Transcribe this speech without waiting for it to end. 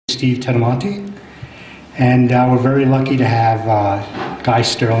Steve Tetamonte, and we're very lucky to have Guy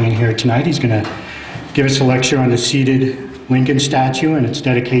Sterling here tonight. He's going to give us a lecture on the seated Lincoln statue and its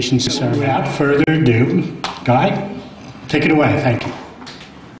dedication. So without further ado, Guy, take it away. Thank you.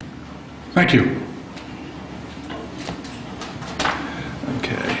 Thank you.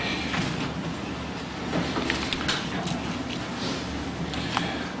 Okay.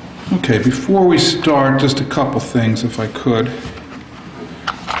 Okay, before we start, just a couple things, if I could.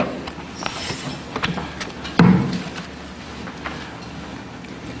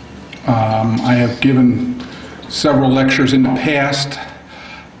 I have given several lectures in the past,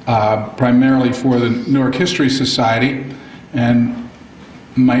 primarily for the Newark History Society, and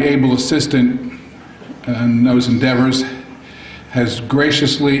my able assistant in those endeavors has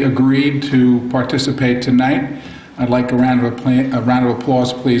graciously agreed to participate tonight. I'd like a round of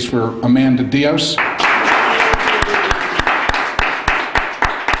applause, please, for Amanda Dios.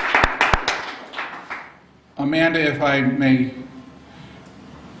 Amanda, if I may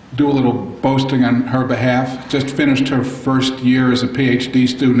do a little boasting on her behalf, just finished her first year as a PhD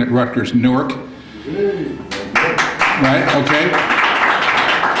student at Rutgers Newark. Right, okay.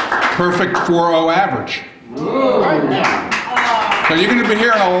 Perfect 4.0 average. So you're going to be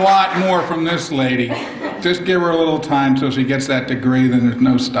hearing a lot more from this lady. Just give her a little time till she gets that degree, then there's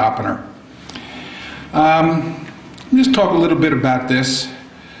no stopping her. Let me just talk a little bit about this.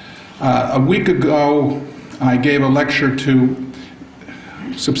 A week ago, I gave a lecture to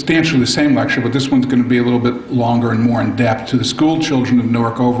substantially the same lecture, but this one's going to be a little bit longer and more in depth, to the school children of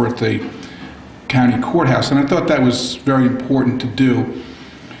Newark over at the county courthouse. And I thought that was very important to do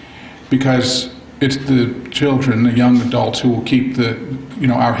because it's the children, the young adults, who will keep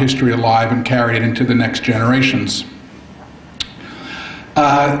our history alive and carry it into the next generations.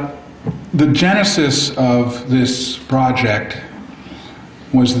 The genesis of this project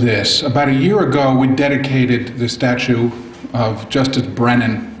was this. About a year ago, we dedicated the statue of Justice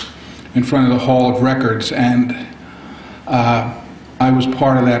Brennan in front of the Hall of Records, and I was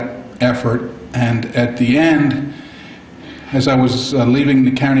part of that effort. And at the end, as I was leaving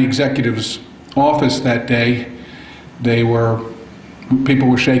the county executive's office that day, people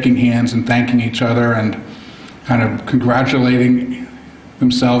were shaking hands and thanking each other and kind of congratulating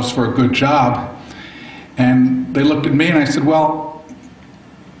themselves for a good job. And they looked at me and I said, well,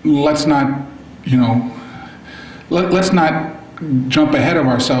 let's not jump ahead of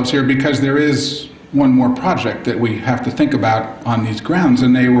ourselves here, because there is one more project that we have to think about on these grounds.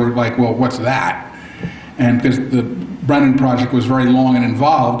 And they were like, well, what's that? And because the Brennan project was very long and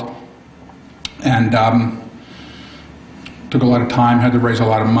involved, and took a lot of time, had to raise a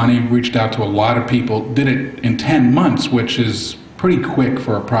lot of money, reached out to a lot of people, did it in 10 months, which is pretty quick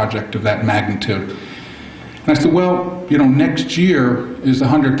for a project of that magnitude. And I said, well, next year is the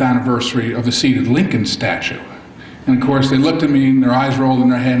 100th anniversary of the seated Lincoln statue. And of course, they looked at me and their eyes rolled in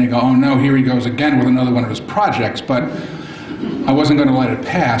their head and they go, oh no, here he goes again with another one of his projects. But I wasn't going to let it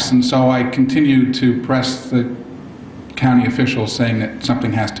pass, and so I continued to press the county officials saying that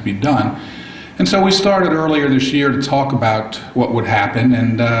something has to be done. And so we started earlier this year to talk about what would happen,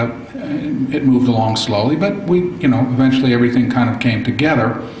 and it moved along slowly, but eventually everything kind of came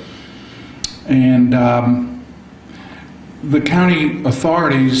together. And the county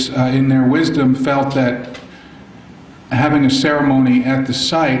authorities, in their wisdom, felt that having a ceremony at the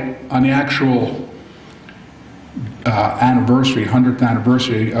site on the actual anniversary, 100th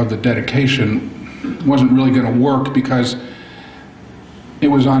anniversary of the dedication, wasn't really going to work, because it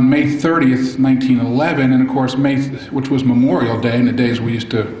was on May 30th, 1911, and of course, which was Memorial Day, in the days we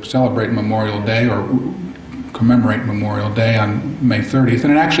used to celebrate Memorial Day or commemorate Memorial Day on May 30th,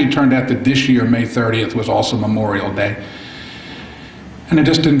 and it actually turned out that this year, May 30th, was also Memorial Day. And I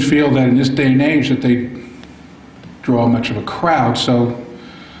just didn't feel that in this day and age that they draw much of a crowd, so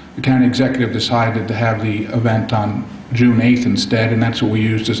the county executive decided to have the event on June 8th instead, and that's what we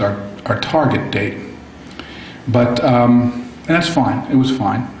used as our target date. But and that's fine. It was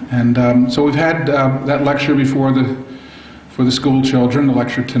fine. And so we've had that lecture for the school children, the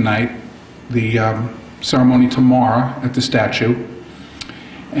lecture tonight, the ceremony tomorrow at the statue,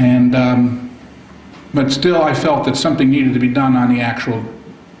 and but still I felt that something needed to be done on the actual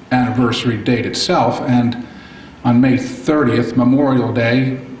anniversary date itself. And on May 30th, Memorial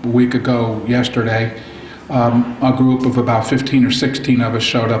Day, a week ago yesterday, a group of about 15 or 16 of us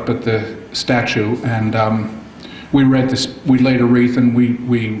showed up at the statue, and we laid a wreath, and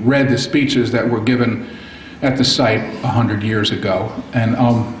we read the speeches that were given at the site 100 years ago. And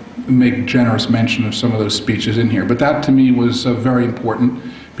I'll make generous mention of some of those speeches in here. But that to me was very important,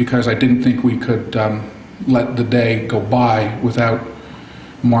 because I didn't think we could let the day go by without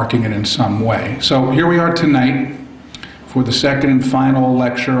marking it in some way. So here we are tonight for the second and final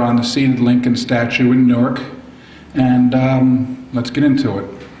lecture on the seated Lincoln statue in Newark, and let's get into it.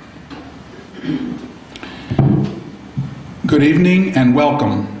 Good evening and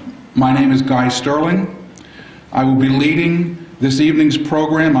welcome. My name is Guy Sterling. I will be leading this evening's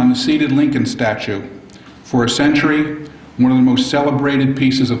program on the seated Lincoln statue. For a century, one of the most celebrated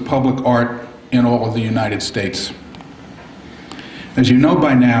pieces of public art in all of the United States. As you know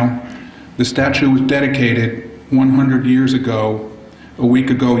by now, the statue was dedicated 100 years ago, a week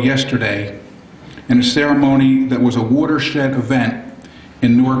ago yesterday, in a ceremony that was a watershed event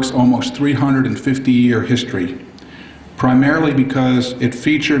in Newark's almost 350-year history, primarily because it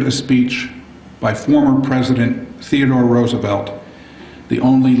featured a speech by former President Theodore Roosevelt, the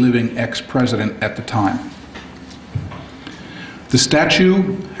only living ex-president at the time. The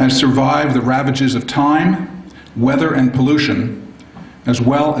statue has survived the ravages of time, weather, and pollution, as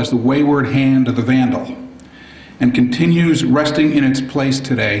well as the wayward hand of the vandal, and continues resting in its place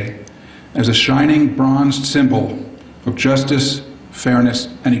today as a shining bronzed symbol of justice, fairness,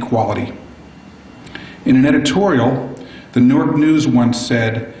 and equality. In an editorial, the Newark News once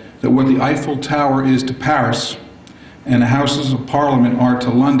said that what the Eiffel Tower is to Paris and the Houses of Parliament are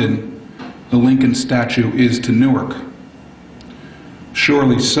to London, the Lincoln statue is to Newark.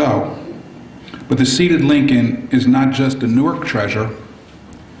 Surely so. But the seated Lincoln is not just a Newark treasure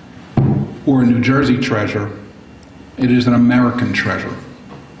or a New Jersey treasure, it is an American treasure.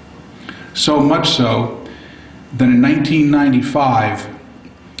 So much so that in 1995,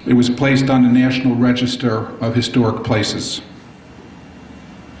 it was placed on the National Register of Historic Places.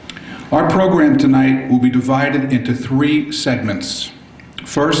 Our program tonight will be divided into 3 segments.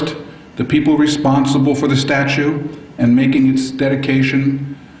 First, the people responsible for the statue and making its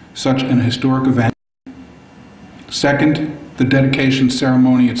dedication such an historic event. Second, the dedication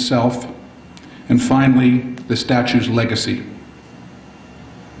ceremony itself. And finally, the statue's legacy.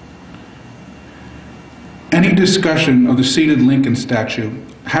 Any discussion of the seated Lincoln statue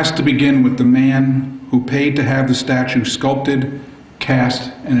has to begin with the man who paid to have the statue sculpted,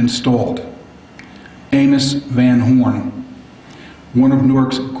 cast, and installed. Amos Van Horn, one of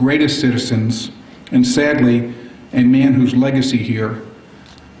Newark's greatest citizens, and sadly, a man whose legacy here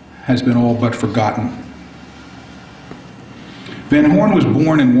has been all but forgotten. Van Horn was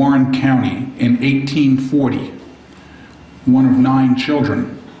born in Warren County in 1840, one of 9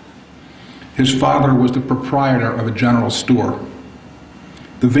 children. His father was the proprietor of a general store.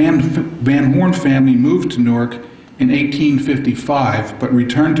 The Van Horn family moved to Newark in 1855, but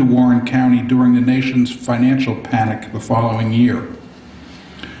returned to Warren County during the nation's financial panic the following year.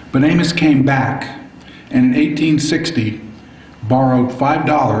 But Amos came back, and in 1860 borrowed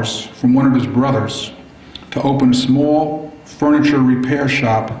 $5 from one of his brothers to open a small furniture repair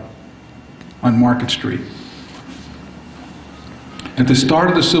shop on Market Street. At the start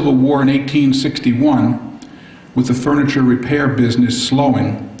of the Civil War in 1861, with the furniture repair business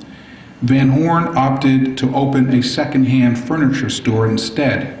slowing, Van Horn opted to open a second-hand furniture store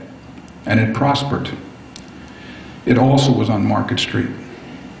instead, and it prospered. It also was on Market Street.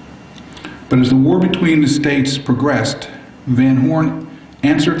 But as the war between the states progressed, Van Horn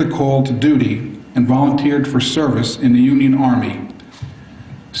answered the call to duty and volunteered for service in the Union Army,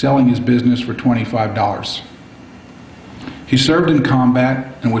 selling his business for $25. He served in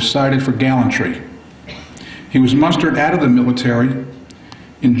combat and was cited for gallantry. He was mustered out of the military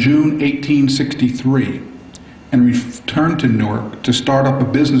in June 1863 and returned to Newark to start up a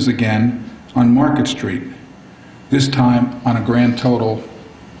business again on Market Street, this time on a grand total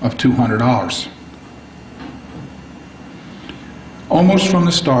of $200. Almost from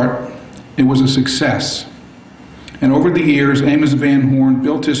the start, it was a success. And over the years, Amos Van Horn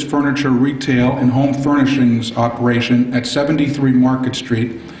built his furniture retail and home furnishings operation at 73 Market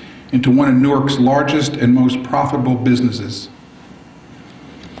Street into one of Newark's largest and most profitable businesses.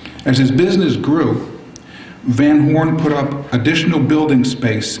 As his business grew, Van Horn put up additional building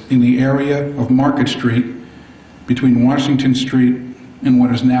space in the area of Market Street between Washington Street and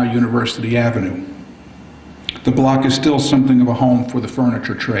what is now University Avenue. The block is still something of a home for the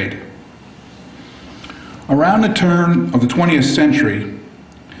furniture trade. Around the turn of the 20th century,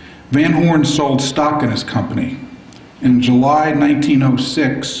 Van Horn sold stock in his company. In July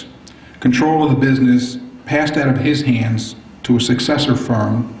 1906, control of the business passed out of his hands to a successor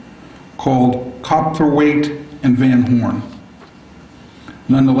firm called Copperthwaite and Van Horn.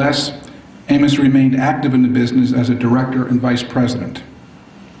 Nonetheless, Amos remained active in the business as a director and vice president.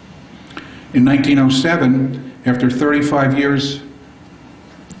 In 1907, after 35 years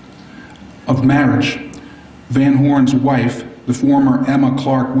of marriage, Van Horn's wife, the former Emma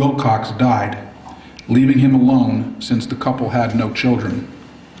Clark Wilcox died, leaving him alone since the couple had no children.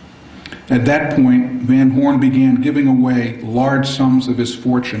 At that point, Van Horn began giving away large sums of his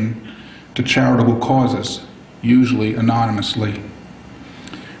fortune to charitable causes, usually anonymously.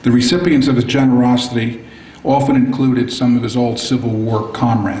 The recipients of his generosity often included some of his old Civil War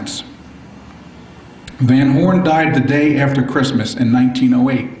comrades. Van Horn died the day after Christmas in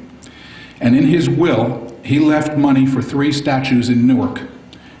 1908, and in his will, he left money for 3 statues in Newark,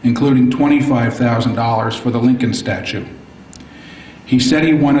 including $25,000 for the Lincoln statue. He said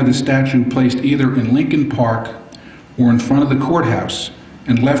he wanted the statue placed either in Lincoln Park or in front of the courthouse,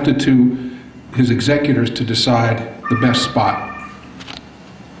 and left it to his executors to decide the best spot.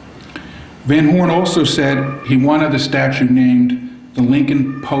 Van Horn also said he wanted the statue named the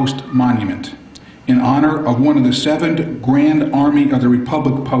Lincoln Post Monument, in honor of one of the 7 Grand Army of the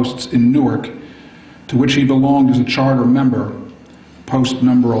Republic posts in Newark, to which he belonged as a charter member, post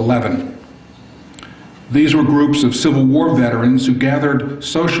number 11. These were groups of Civil War veterans who gathered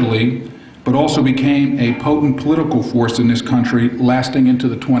socially, but also became a potent political force in this country, lasting into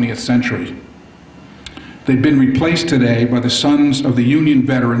the 20th century. They've been replaced today by the Sons of the Union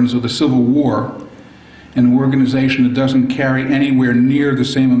Veterans of the Civil War, an organization that doesn't carry anywhere near the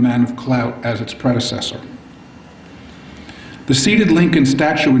same amount of clout as its predecessor. The seated Lincoln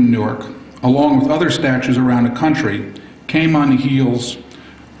statue in Newark, along with other statues around the country, came on the heels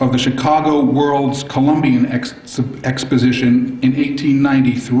of the Chicago World's Columbian Exposition in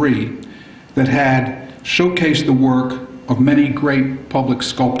 1893 that had showcased the work of many great public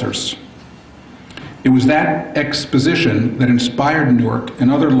sculptors. It was that exposition that inspired Newark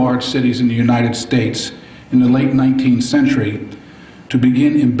and other large cities in the United States in the late 19th century to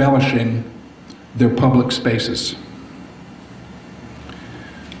begin embellishing their public spaces.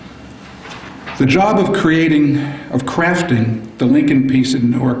 The job of crafting the Lincoln piece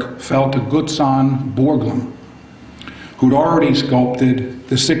in Newark fell to Gutzon Borglum, who'd already sculpted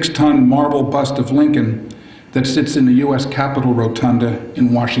the 6-ton marble bust of Lincoln that sits in the U.S. Capitol Rotunda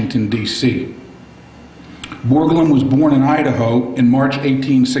in Washington, D.C. Borglum was born in Idaho in March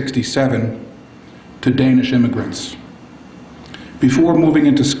 1867 to Danish immigrants. Before moving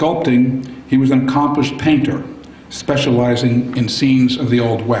into sculpting, he was an accomplished painter, specializing in scenes of the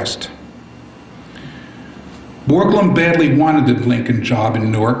Old West. Borglum badly wanted the Lincoln job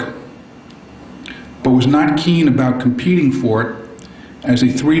in Newark, but was not keen about competing for it, as a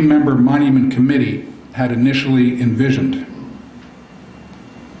 3-member monument committee had initially envisioned.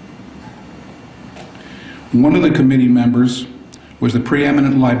 One of the committee members was the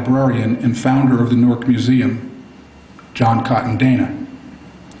preeminent librarian and founder of the Newark Museum, John Cotton Dana.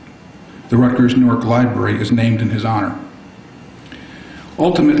 The Rutgers Newark Library is named in his honor.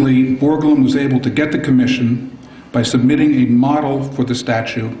 Ultimately, Borglum was able to get the commission by submitting a model for the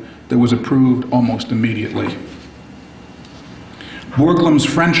statue that was approved almost immediately. Borglum's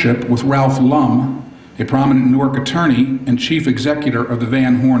friendship with Ralph Lum, a prominent Newark attorney and chief executor of the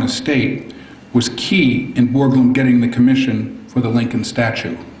Van Horn estate, was key in Borglum getting the commission for the Lincoln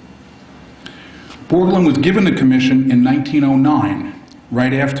statue. Borglum was given the commission in 1909,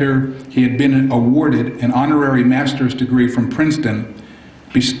 right after he had been awarded an honorary master's degree from Princeton,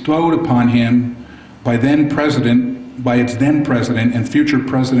 bestowed upon him by its then president and future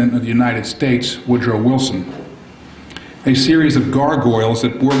president of the United States, Woodrow Wilson. A series of gargoyles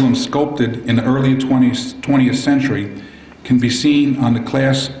that Borglum sculpted in the early 20th century can be seen on the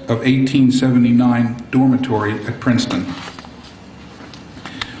class of 1879 dormitory at Princeton.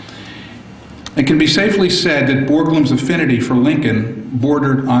 It can be safely said that Borglum's affinity for Lincoln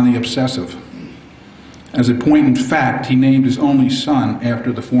bordered on the obsessive. As a point in fact, he named his only son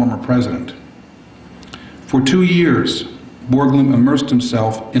after the former president. For 2 years, Borglum immersed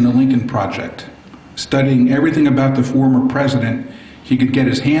himself in the Lincoln Project, studying everything about the former president he could get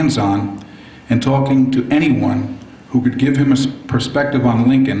his hands on and talking to anyone who could give him a perspective on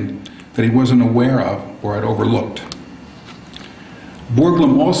Lincoln that he wasn't aware of or had overlooked.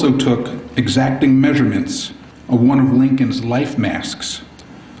 Borglum also took exacting measurements of one of Lincoln's life masks,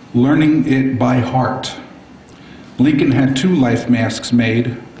 learning it by heart. Lincoln had 2 life masks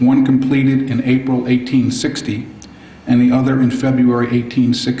made, one completed in April 1860 and the other in February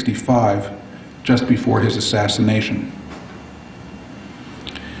 1865, just before his assassination.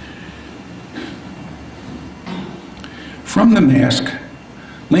 From the mask,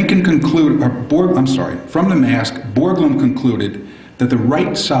 Borglum concluded that the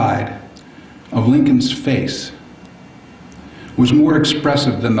right side of Lincoln's face was more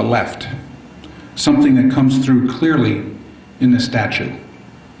expressive than the left, something that comes through clearly in the statue.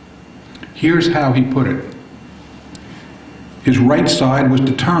 Here's how he put it. His right side was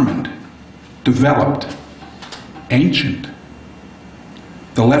determined, developed, ancient.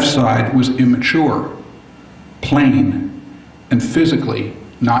 The left side was immature, plain, and physically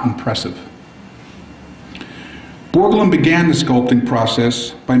not impressive. Borglum began the sculpting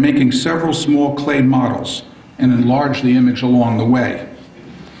process by making several small clay models and enlarged the image along the way.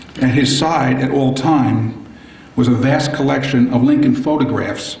 At his side at all time was a vast collection of Lincoln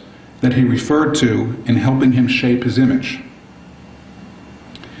photographs that he referred to in helping him shape his image.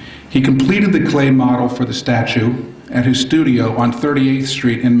 He completed the clay model for the statue at his studio on 38th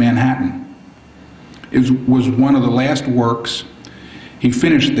Street in Manhattan. It was one of the last works he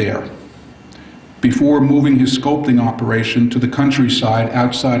finished there before moving his sculpting operation to the countryside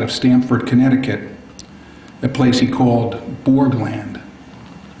outside of Stamford, Connecticut, a place he called Borgland.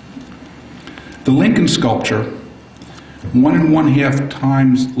 The Lincoln sculpture, 1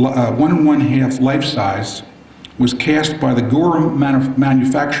 1/2 life size, was cast by the Gorham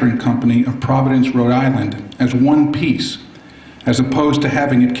Manufacturing Company of Providence, Rhode Island, as one piece, as opposed to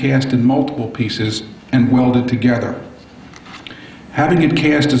having it cast in multiple pieces and welded together. Having it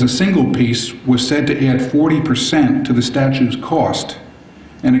cast as a single piece was said to add 40% to the statue's cost,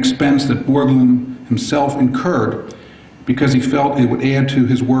 an expense that Borglum himself incurred because he felt it would add to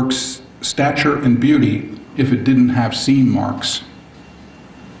his work's stature and beauty if it didn't have seam marks.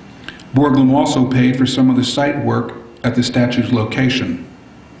 Borglum also paid for some of the site work at the statue's location.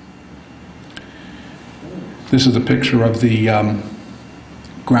 This is a picture of the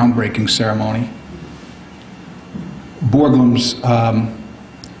groundbreaking ceremony. Borglum's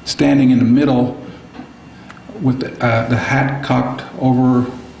standing in the middle with the hat cocked over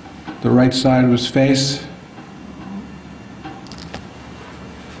the right side of his face.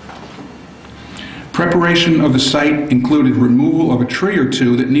 Preparation of the site included removal of a tree or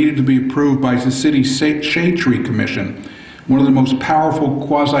two that needed to be approved by the city's Shade Tree Commission, one of the most powerful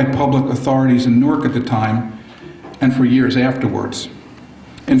quasi-public authorities in Newark at the time and for years afterwards.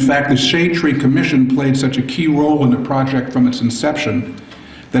 In fact, the Shade Tree Commission played such a key role in the project from its inception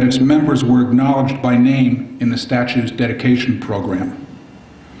that its members were acknowledged by name in the statue's dedication program.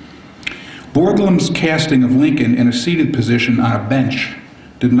 Borglum's casting of Lincoln in a seated position on a bench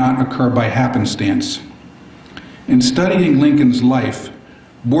did not occur by happenstance. In studying Lincoln's life,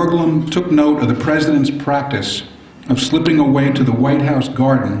 Borglum took note of the president's practice of slipping away to the White House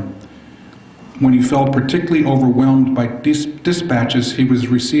garden when he felt particularly overwhelmed by dispatches he was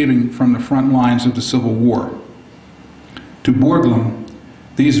receiving from the front lines of the Civil War. To Borglum,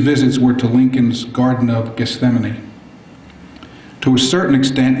 these visits were to Lincoln's Garden of Gethsemane. To a certain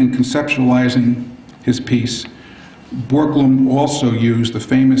extent, in conceptualizing his piece, Borglum also used the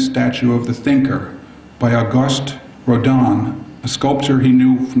famous statue of the Thinker by Auguste Rodin, a sculptor he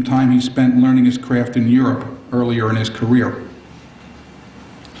knew from time he spent learning his craft in Europe earlier in his career.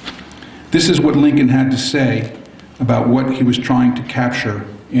 This is what Lincoln had to say about what he was trying to capture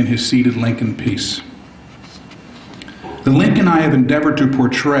in his seated Lincoln piece. The Lincoln I have endeavored to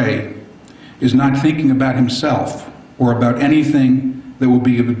portray is not thinking about himself or about anything that will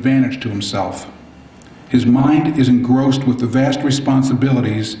be of advantage to himself. His mind is engrossed with the vast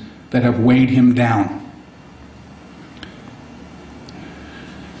responsibilities that have weighed him down.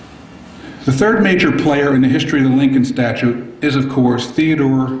 The third major player in the history of the Lincoln statue is, of course,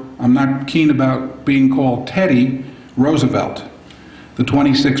 Theodore, I'm not keen about being called Teddy, Roosevelt, the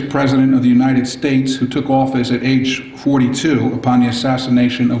 26th President of the United States who took office at age 42 upon the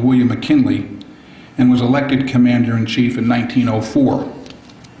assassination of William McKinley and was elected Commander-in-Chief in 1904.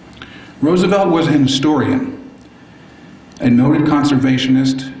 Roosevelt was an historian, a noted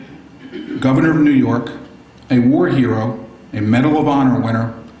conservationist, governor of New York, a war hero, a Medal of Honor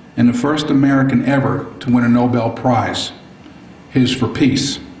winner, and the first American ever to win a Nobel Prize, his for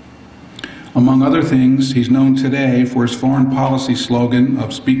peace. Among other things, he's known today for his foreign policy slogan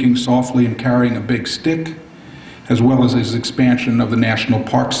of speaking softly and carrying a big stick, as well as his expansion of the national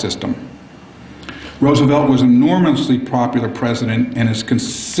park system. Roosevelt was an enormously popular president and is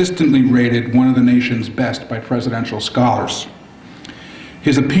consistently rated one of the nation's best by presidential scholars.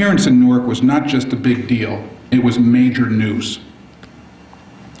 His appearance in Newark was not just a big deal, it was major news.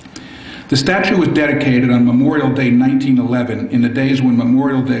 The statue was dedicated on Memorial Day 1911, in the days when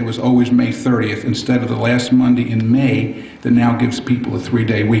Memorial Day was always May 30th instead of the last Monday in May that now gives people a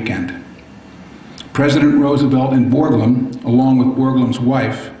 3-day weekend. President Roosevelt and Borglum, along with Borglum's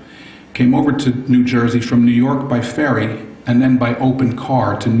wife, came over to New Jersey from New York by ferry and then by open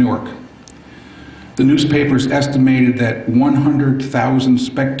car to Newark. The newspapers estimated that 100,000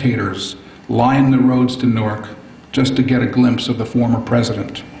 spectators lined the roads to Newark just to get a glimpse of the former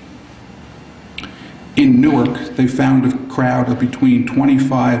president. In Newark, they found crowd of between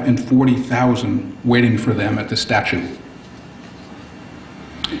 25 and 40,000 waiting for them at the statue.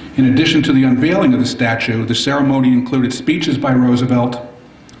 In addition to the unveiling of the statue, the ceremony included speeches by Roosevelt,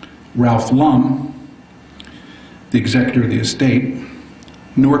 Ralph Lum, the executor of the estate,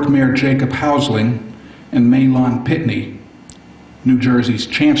 Newark Mayor Jacob Housling, and Mahlon Pitney, New Jersey's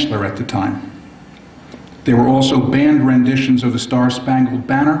chancellor at the time. There were also band renditions of the Star-Spangled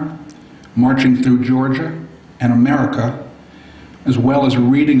Banner, Marching Through Georgia and America, as well as a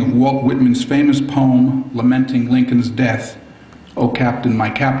reading of Walt Whitman's famous poem lamenting Lincoln's death, "O Captain, My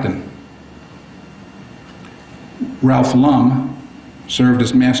Captain." Ralph Lum served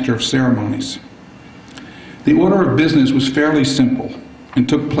as master of ceremonies. The order of business was fairly simple and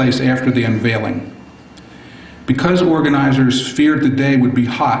took place after the unveiling. Because organizers feared the day would be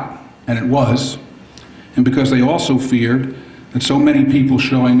hot, and it was, and because they also feared that so many people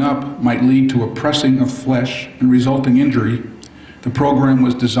showing up might lead to a pressing of flesh and resulting injury, the program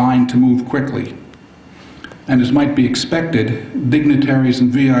was designed to move quickly. And as might be expected, dignitaries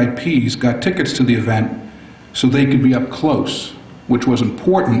and VIPs got tickets to the event so they could be up close, which was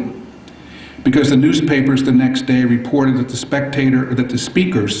important because the newspapers the next day reported that the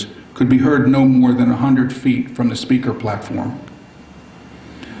speakers could be heard no more than 100 feet from the speaker platform.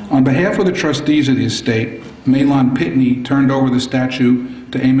 On behalf of the trustees of the estate, Mahlon Pitney turned over the statue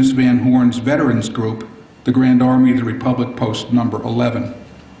to Amos Van Horn's veterans group, the Grand Army of the Republic Post number 11.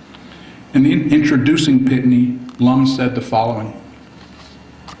 In introducing Pitney, Lum said the following: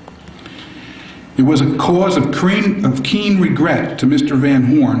 "It was a cause of keen regret to Mr. Van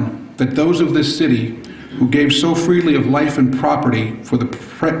Horn that those of this city who gave so freely of life and property for the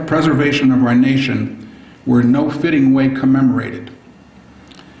preservation of our nation were in no fitting way commemorated.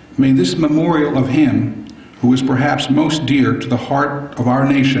 May this memorial of him, who is perhaps most dear to the heart of our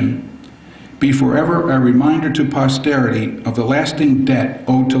nation, be forever a reminder to posterity of the lasting debt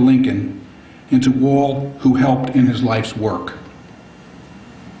owed to Lincoln and to all who helped in his life's work."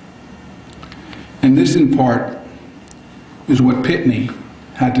 And this, in part, is what Pitney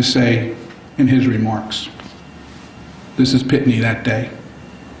had to say in his remarks. This is Pitney that day.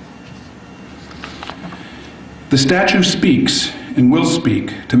 "The statue speaks and will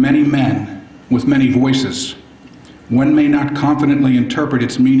speak to many men with many voices. One may not confidently interpret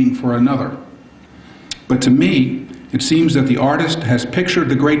its meaning for another. But to me, it seems that the artist has pictured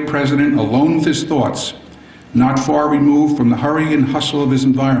the great president alone with his thoughts, not far removed from the hurry and hustle of his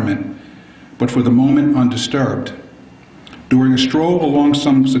environment, but for the moment undisturbed. During a stroll along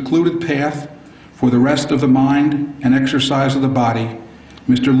some secluded path for the rest of the mind and exercise of the body,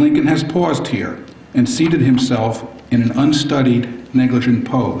 Mr. Lincoln has paused here and seated himself in an unstudied, negligent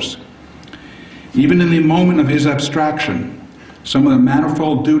pose. Even in the moment of his abstraction, some of the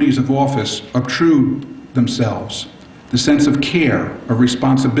manifold duties of office obtrude themselves. The sense of care, of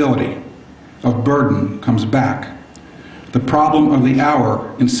responsibility, of burden comes back. The problem of the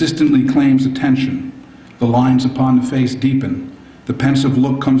hour insistently claims attention. The lines upon the face deepen. The pensive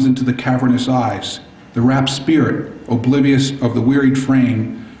look comes into the cavernous eyes. The rapt spirit, oblivious of the wearied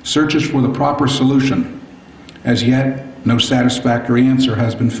frame, searches for the proper solution. As yet, no satisfactory answer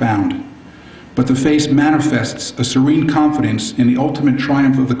has been found. But the face manifests a serene confidence in the ultimate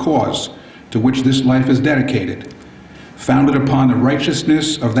triumph of the cause to which this life is dedicated, founded upon the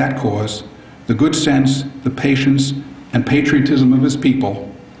righteousness of that cause, the good sense, the patience, and patriotism of his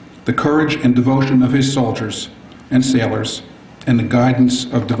people, the courage and devotion of his soldiers and sailors, and the guidance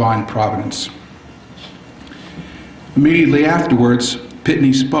of divine providence." Immediately afterwards,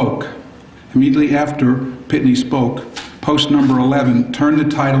 Pitney spoke. Immediately after Pitney spoke, Post number 11 turned the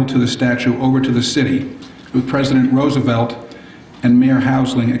title to the statue over to the city, with President Roosevelt and Mayor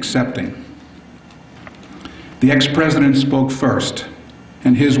Housling accepting. The ex-president spoke first,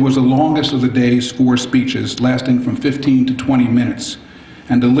 and his was the longest of the day's 4 speeches, lasting from 15 to 20 minutes,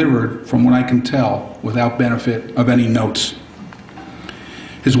 and delivered, from what I can tell, without benefit of any notes.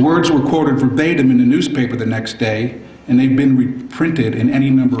 His words were quoted verbatim in the newspaper the next day, and they've been reprinted in any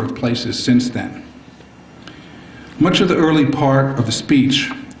number of places since then. Much of the early part of the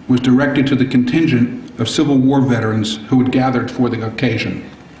speech was directed to the contingent of Civil War veterans who had gathered for the occasion.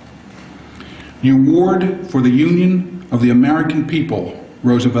 "You warred for the Union of the American people,"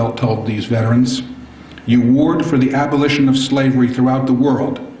 Roosevelt told these veterans. "You warred for the abolition of slavery throughout the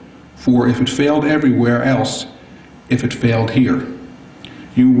world, for if it failed everywhere else, if it failed here.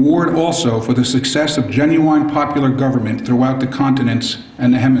 You warred also for the success of genuine popular government throughout the continents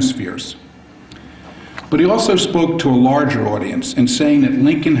and the hemispheres." But he also spoke to a larger audience in saying that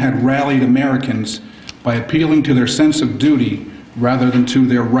Lincoln had rallied Americans by appealing to their sense of duty rather than to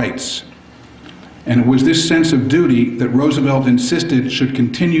their rights. And it was this sense of duty that Roosevelt insisted should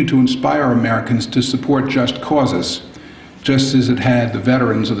continue to inspire Americans to support just causes, just as it had the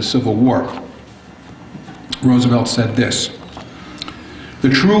veterans of the Civil War. Roosevelt said this: "The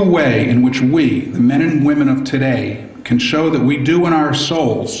true way in which we, the men and women of today, can show that we do in our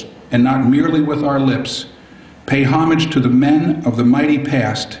souls, and not merely with our lips, pay homage to the men of the mighty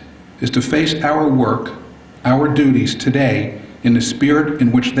past, is to face our work, our duties today in the spirit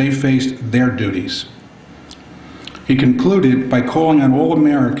in which they faced their duties." He concluded by calling on all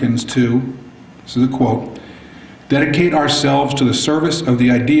Americans to, this is a quote, "dedicate ourselves to the service of the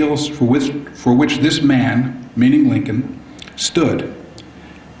ideals for which this man," meaning Lincoln, "stood,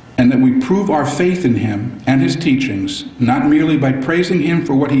 and that we prove our faith in him and his teachings, not merely by praising him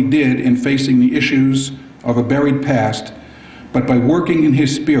for what he did in facing the issues of a buried past, but by working in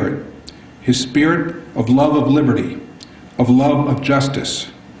his spirit of love of liberty, of love of justice,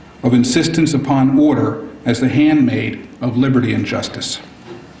 of insistence upon order as the handmaid of liberty and justice."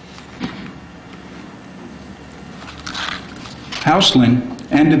 Hausling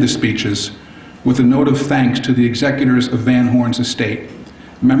ended the speeches with a note of thanks to the executors of Van Horn's estate,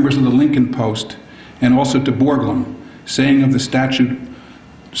 members of the Lincoln Post, and also to Borglum, saying of the statue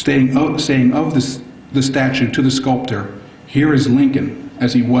to the sculptor, "Here is Lincoln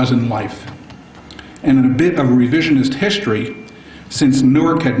as he was in life." And in a bit of revisionist history, since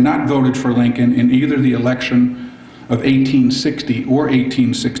Newark had not voted for Lincoln in either the election of 1860 or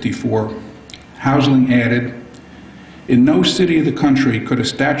 1864, Hausling added, "In no city of the country could a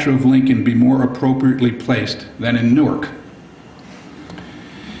statue of Lincoln be more appropriately placed than in Newark."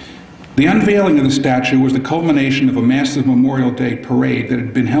 The unveiling of the statue was the culmination of a massive Memorial Day parade that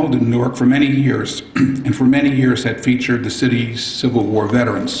had been held in Newark for many years, and for many years had featured the city's Civil War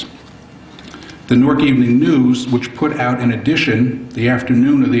veterans. The Newark Evening News, which put out an edition the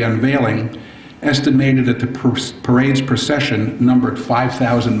afternoon of the unveiling, estimated that the parade's procession numbered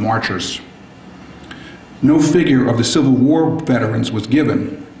 5,000 marchers. No figure of the Civil War veterans was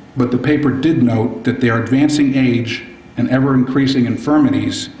given, but the paper did note that their advancing age and ever-increasing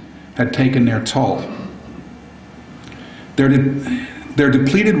infirmities had taken their toll. Their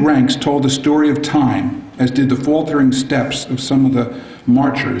depleted ranks told the story of time, as did the faltering steps of some of the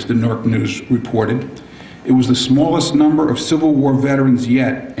marchers, the Newark News reported. It was the smallest number of Civil War veterans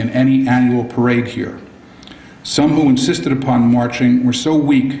yet in any annual parade here. Some who insisted upon marching were so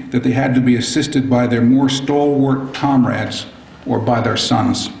weak that they had to be assisted by their more stalwart comrades or by their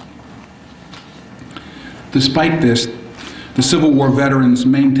sons. Despite this, the Civil War veterans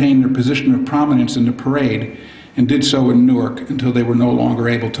maintained their position of prominence in the parade and did so in Newark until they were no longer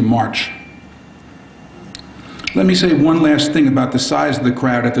able to march. Let me say one last thing about the size of the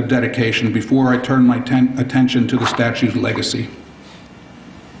crowd at the dedication before I turn my attention to the statue's legacy.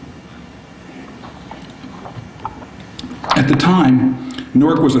 At the time,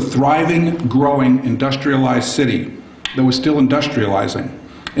 Newark was a thriving, growing, industrialized city that was still industrializing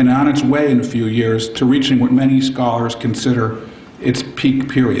and on its way in a few years to reaching what many scholars consider its peak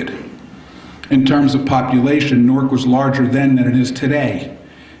period. In terms of population, Newark was larger then than it is today,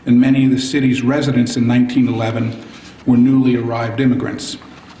 and many of the city's residents in 1911 were newly arrived immigrants.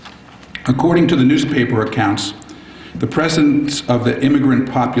 According to the newspaper accounts, the presence of the immigrant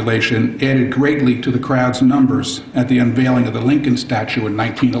population added greatly to the crowd's numbers at the unveiling of the Lincoln statue in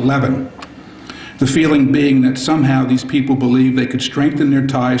 1911. The feeling being that somehow these people believed they could strengthen their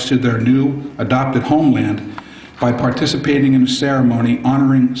ties to their new adopted homeland by participating in a ceremony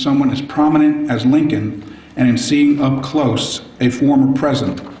honoring someone as prominent as Lincoln and in seeing up close a former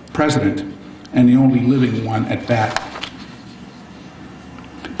president, and the only living one at that.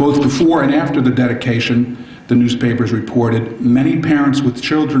 Both before and after the dedication, the newspapers reported, many parents with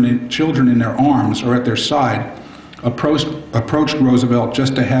children in their arms or at their side approached Roosevelt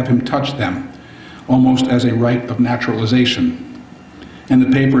just to have him touch them, almost as a rite of naturalization. And the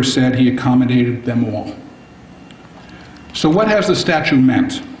paper said he accommodated them all. So what has the statue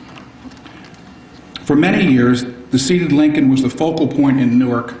meant? For many years, the seated Lincoln was the focal point in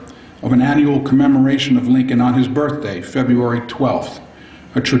Newark of an annual commemoration of Lincoln on his birthday, February 12th,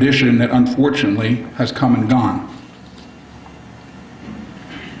 a tradition that unfortunately has come and gone.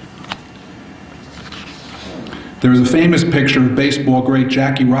 There is a famous picture of baseball great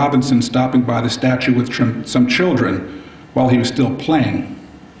Jackie Robinson stopping by the statue with some children while he was still playing.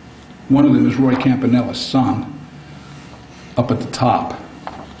 One of them is Roy Campanella's son, up at the top.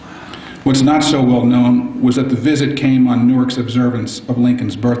 What's not so well known was that the visit came on Newark's observance of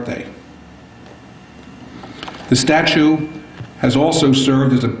Lincoln's birthday. The statue has also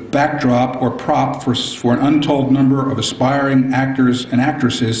served as a backdrop or prop for an untold number of aspiring actors and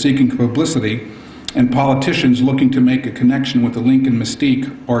actresses seeking publicity and politicians looking to make a connection with the Lincoln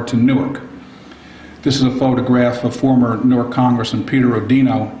mystique or to Newark. This is a photograph of former Newark Congressman Peter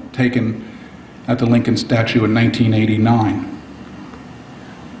Rodino taken at the Lincoln statue in 1989.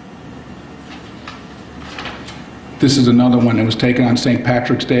 This is another one that was taken on St.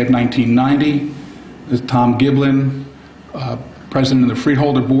 Patrick's Day of 1990. This is Tom Giblin, president of the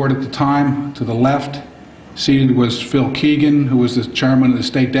Freeholder Board at the time. To the left, seated was Phil Keegan, who was the chairman of the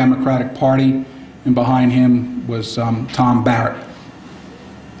State Democratic Party, and behind him was Tom Barrett,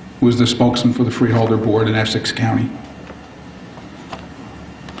 who was the spokesman for the Freeholder Board in Essex County.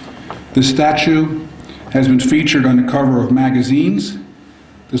 This statue has been featured on the cover of magazines.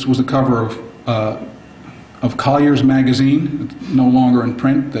 This was the cover of Collier's magazine, no longer in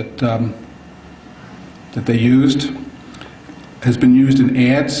print, that they used. Has been used in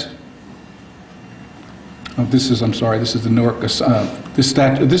ads. This is the Newark.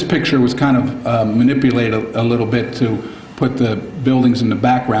 This picture was kind of manipulated a little bit to put the buildings in the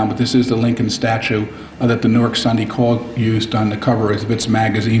background, but this is the Lincoln statue that the Newark Sunday Call used on the cover of its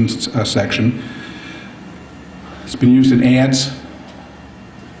magazine section. It's been used in ads.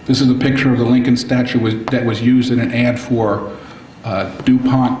 This is a picture of the Lincoln statue that was used in an ad for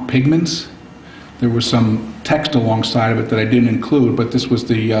DuPont pigments. There was some text alongside of it that I didn't include, but this was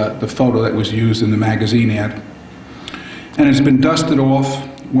the photo that was used in the magazine ad. And it's been dusted off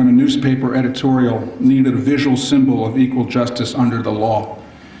when a newspaper editorial needed a visual symbol of equal justice under the law.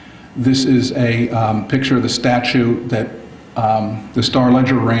 This is a picture of the statue that the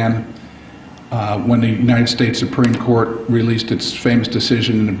Star-Ledger ran when the United States Supreme Court released its famous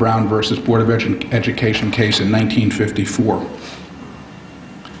decision in the Brown versus Board of Education case in 1954.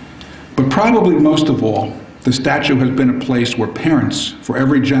 But probably most of all, the statue has been a place where parents for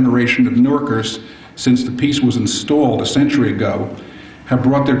every generation of Newarkers since the piece was installed a century ago have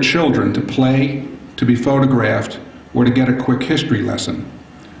brought their children to play, to be photographed, or to get a quick history lesson.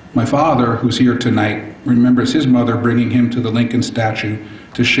 My father, who's here tonight, remembers his mother bringing him to the Lincoln statue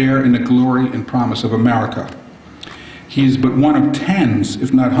to share in the glory and promise of America. He is but one of tens,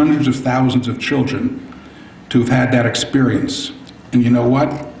 if not hundreds of thousands of children to have had that experience. And you know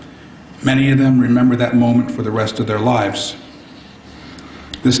what? Many of them remember that moment for the rest of their lives.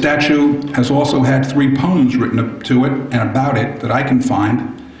 The statue has also had 3 poems written up to it and about it that I can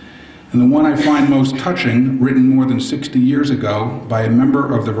find. And the one I find most touching, written more than 60 years ago by a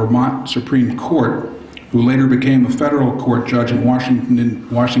member of the Vermont Supreme Court, who later became a federal court judge in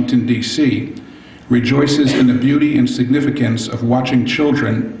Washington, D.C., rejoices in the beauty and significance of watching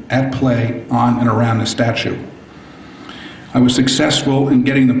children at play on and around the statue. I was successful in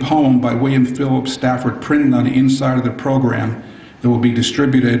getting the poem by William Phillips Stafford printed on the inside of the program that will be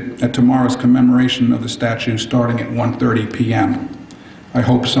distributed at tomorrow's commemoration of the statue starting at 1:30 p.m. I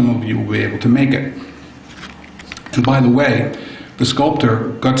hope some of you will be able to make it. And by the way, the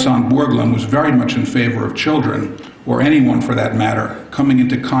sculptor, Gutzon Borglum, was very much in favor of children, or anyone for that matter, coming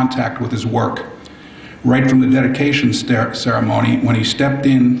into contact with his work. Right from the dedication ceremony, when he stepped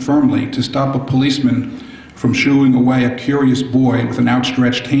in firmly to stop a policeman from shooing away a curious boy with an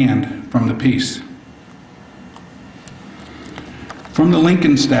outstretched hand from the piece. From the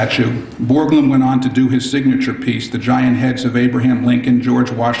Lincoln statue, Borglum went on to do his signature piece, the giant heads of Abraham Lincoln, George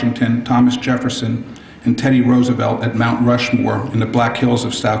Washington, Thomas Jefferson, and Teddy Roosevelt at Mount Rushmore in the Black Hills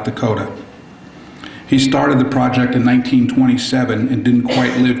of South Dakota. He started the project in 1927 and didn't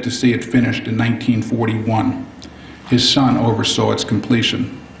quite live to see it finished in 1941. His son oversaw its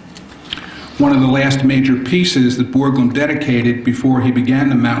completion. One of the last major pieces that Borglum dedicated before he began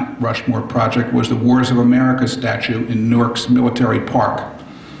the Mount Rushmore project was the Wars of America statue in Newark's Military Park,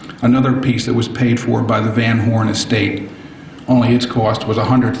 another piece that was paid for by the Van Horn estate, only its cost was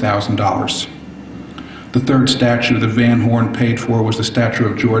 $100,000. The third statue that Van Horn paid for was the statue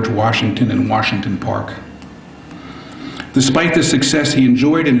of George Washington in Washington Park. Despite the success he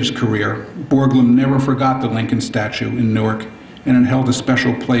enjoyed in his career, Borglum never forgot the Lincoln statue in Newark, and it held a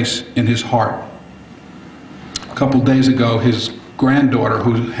special place in his heart. A couple days ago, his granddaughter,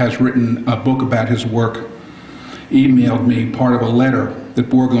 who has written a book about his work, emailed me part of a letter that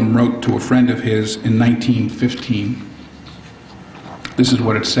Borglum wrote to a friend of his in 1915. This is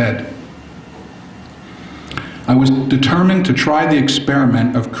what it said. I was determined to try the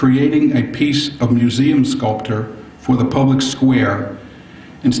experiment of creating a piece of museum sculpture for the public square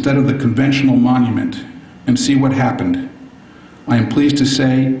instead of the conventional monument and see what happened. I am pleased to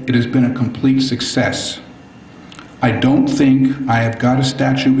say it has been a complete success. I don't think I have got a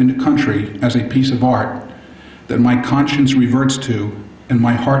statue in the country as a piece of art that my conscience reverts to and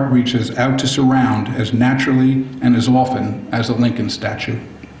my heart reaches out to surround as naturally and as often as the Lincoln statue.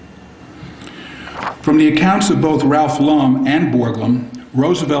 From the accounts of both Ralph Lum and Borglum,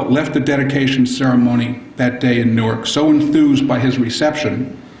 Roosevelt left the dedication ceremony that day in Newark so enthused by his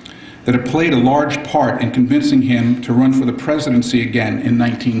reception that it played a large part in convincing him to run for the presidency again in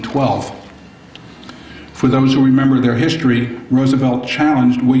 1912. For those who remember their history, Roosevelt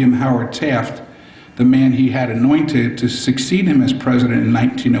challenged William Howard Taft, the man he had anointed to succeed him as president in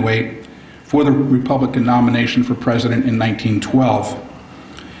 1908, for the Republican nomination for president in 1912.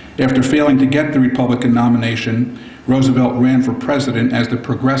 After failing to get the Republican nomination, Roosevelt ran for president as the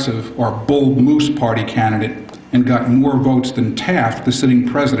Progressive or Bull Moose Party candidate and got more votes than Taft, the sitting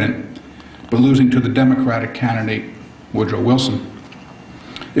president, but losing to the Democratic candidate, Woodrow Wilson.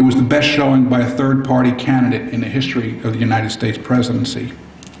 It was the best showing by a third-party candidate in the history of the United States presidency.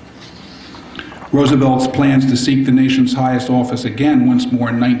 Roosevelt's plans to seek the nation's highest office again once more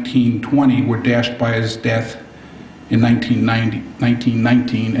in 1920 were dashed by his death in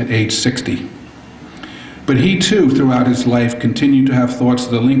 1919 at age 60. But he too, throughout his life, continued to have thoughts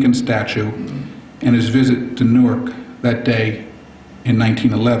of the Lincoln statue and his visit to Newark that day in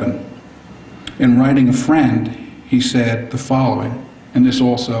 1911. In writing a friend, he said the following, and this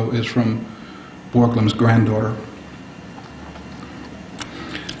also is from Borglum's granddaughter.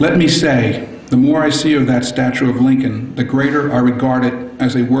 "Let me say, the more I see of that statue of Lincoln, the greater I regard it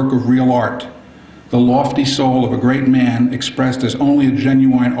as a work of real art, the lofty soul of a great man expressed as only a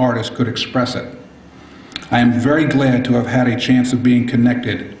genuine artist could express it. I am very glad to have had a chance of being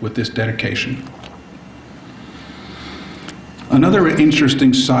connected with this dedication." Another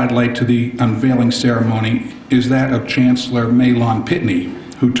interesting sidelight to the unveiling ceremony is that of Chancellor Mahlon Pitney,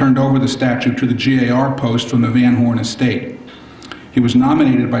 who turned over the statue to the GAR post from the Van Horn estate. He was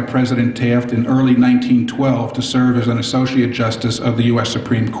nominated by President Taft in early 1912 to serve as an Associate Justice of the U.S.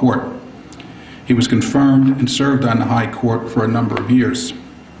 Supreme Court. He was confirmed and served on the High Court for a number of years.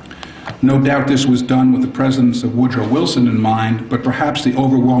 No doubt this was done with the presence of Woodrow Wilson in mind, but perhaps the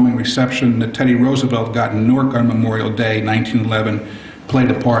overwhelming reception that Teddy Roosevelt got in Newark on Memorial Day 1911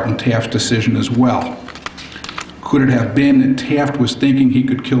 played a part in Taft's decision as well. Could it have been that Taft was thinking he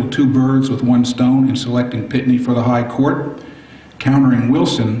could kill two birds with one stone in selecting Pitney for the High Court, countering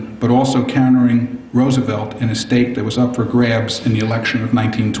Wilson, but also countering Roosevelt in a state that was up for grabs in the election of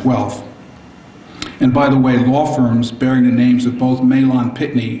 1912? And by the way, law firms bearing the names of both Mahlon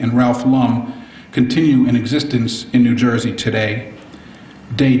Pitney and Ralph Lum continue in existence in New Jersey today.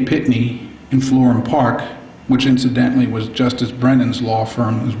 Day Pitney in Florham Park, which incidentally was Justice Brennan's law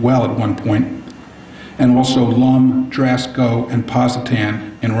firm as well at one point, and also Lum, Drasko, and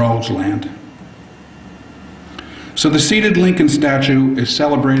Positan in Roseland. So the seated Lincoln statue is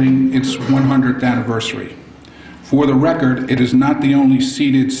celebrating its 100th anniversary. For the record, it is not the only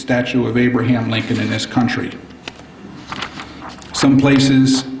seated statue of Abraham Lincoln in this country. Some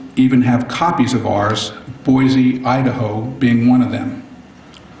places even have copies of ours, Boise, Idaho being one of them.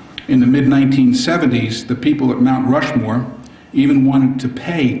 In the mid-1970s, the people at Mount Rushmore even wanted to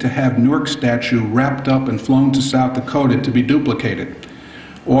pay to have Newark's statue wrapped up and flown to South Dakota to be duplicated,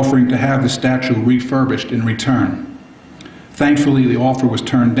 offering to have the statue refurbished in return. Thankfully, the offer was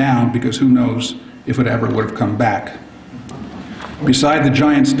turned down because who knows if it ever would have come back. Beside the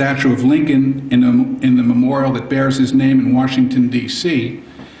giant statue of Lincoln in the memorial that bears his name in Washington, D.C.,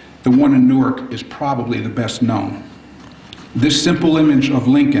 the one in Newark is probably the best known. This simple image of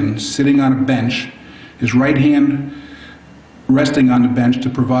Lincoln sitting on a bench, his right hand resting on the bench to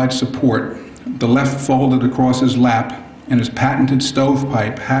provide support, the left folded across his lap, and his patented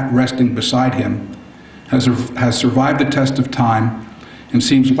stovepipe hat resting beside him, has survived the test of time and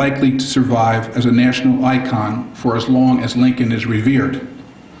seems likely to survive as a national icon for as long as Lincoln is revered.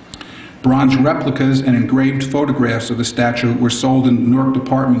 Bronze replicas and engraved photographs of the statue were sold in Newark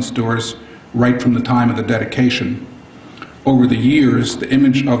department stores right from the time of the dedication. Over the years, the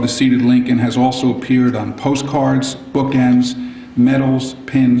image of the seated Lincoln has also appeared on postcards, bookends, medals,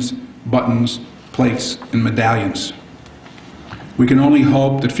 pins, buttons, plates, and medallions. We can only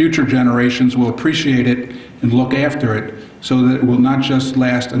hope that future generations will appreciate it and look after it so that it will not just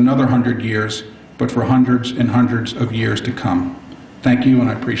last another 100 years, but for hundreds and hundreds of years to come. Thank you, and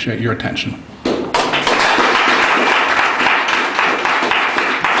I appreciate your attention.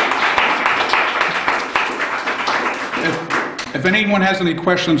 If anyone has any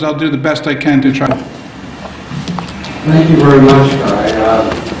questions, I'll do the best I can to try. Thank you very much, Guy.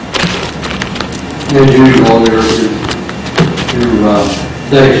 As usual, your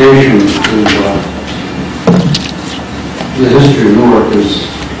dedication to the history of Newark is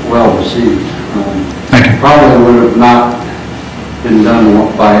well received. Thank you. Probably would have not been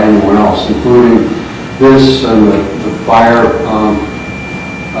done by anyone else, including this and the fire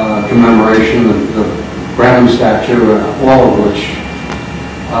commemoration, the Branham statue, all of which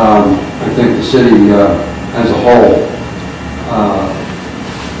I think the city as a whole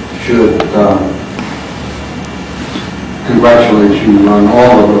should congratulate you on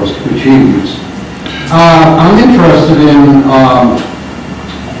all of those achievements. I'm interested in,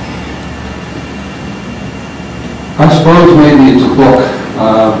 I suppose maybe it's a book,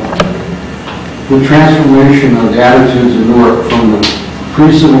 the transformation of the attitudes of Newark from the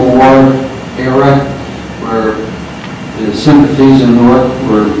pre-Civil War era, where the sympathies in Newark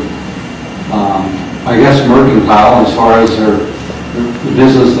were, I guess, mercantile as far as the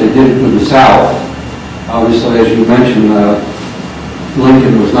business they did with the South. Obviously, as you mentioned,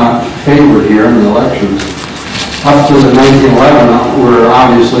 Lincoln was not favored here in the elections. Up to the 1911 were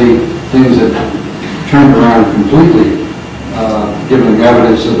obviously things that turned around completely, given the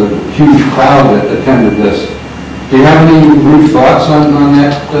evidence of the huge crowd that attended this. Do you have any brief thoughts on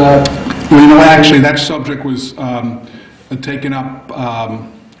that? Well, you know, actually, that subject was taken up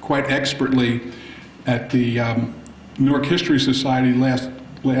quite expertly at the Newark History Society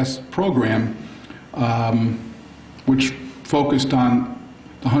last program, which focused on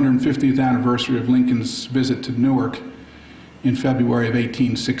the 150th anniversary of Lincoln's visit to Newark in February of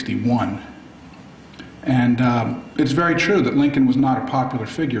 1861. And it's very true that Lincoln was not a popular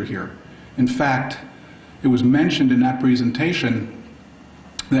figure here. In fact, it was mentioned in that presentation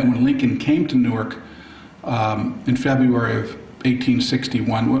that when Lincoln came to Newark in February of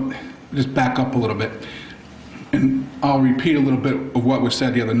 1861, just back up a little bit, and I'll repeat a little bit of what was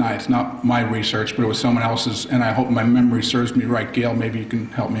said the other night. It's not my research, but it was someone else's, and I hope my memory serves me right. Gail, maybe you can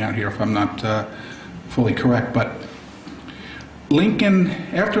help me out here if I'm not fully correct. But Lincoln,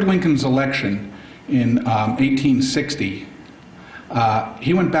 after Lincoln's election in 1860,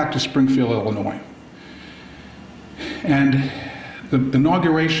 he went back to Springfield, Illinois. And the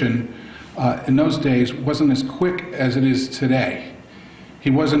inauguration in those days wasn't as quick as it is today. He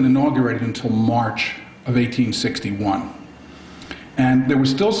wasn't inaugurated until March of 1861. And there was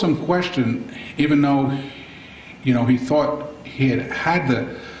still some question, even though, you know, he thought he had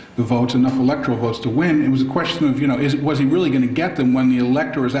the votes, enough electoral votes to win, it was a question of, you know, was he really going to get them when the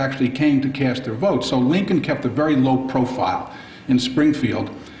electors actually came to cast their votes? So Lincoln kept a very low profile in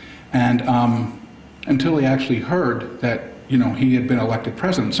Springfield, and until he actually heard that, you know, he had been elected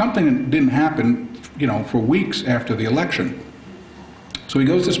president. Something that didn't happen, you know, for weeks after the election. So he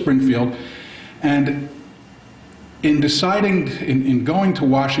goes to Springfield, and in deciding, in going to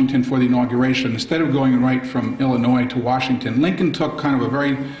Washington for the inauguration, instead of going right from Illinois to Washington, Lincoln took kind of a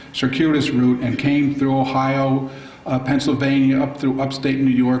very circuitous route and came through Ohio, Pennsylvania, up through upstate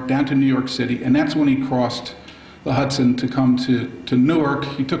New York, down to New York City, and that's when he crossed the Hudson to come to Newark.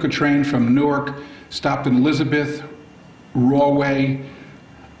 He took a train from Newark, stopped in Elizabeth, Rahway,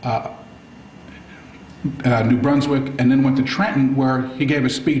 New Brunswick, and then went to Trenton, where he gave a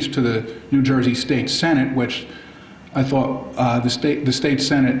speech to the New Jersey State Senate, which I thought the state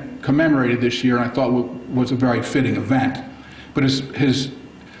Senate commemorated this year, and I thought was a very fitting event. But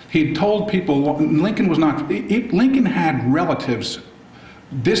he told people, Lincoln was not, Lincoln had relatives,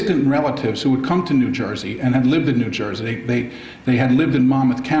 distant relatives who had come to New Jersey and had lived in New Jersey. They had lived in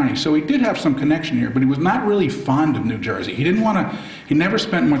Monmouth County, so he did have some connection here, but he was not really fond of New Jersey. He didn't want to, he never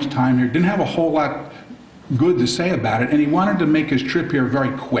spent much time here, didn't have a whole lot good to say about it, and he wanted to make his trip here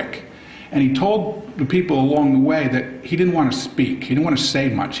very quick. And he told the people along the way that he didn't want to speak, he didn't want to say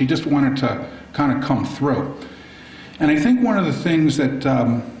much, he just wanted to kind of come through. And I think one of the things that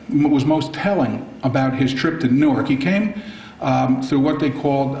was most telling about his trip to Newark, he came through what they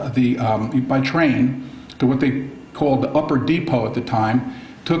called by train, to what they called the Upper Depot at the time,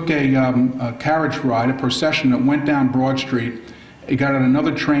 took a carriage ride, a procession that went down Broad Street. He got on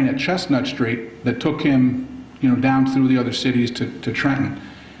another train at Chestnut Street that took him, you know, down through the other cities to Trenton.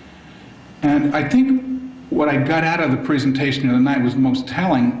 And I think what I got out of the presentation the other night was most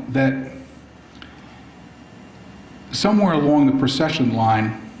telling, that somewhere along the procession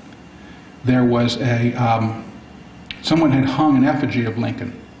line there was someone had hung an effigy of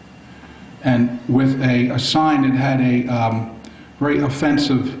Lincoln, and with a sign that had a very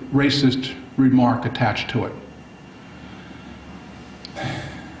offensive, racist remark attached to it.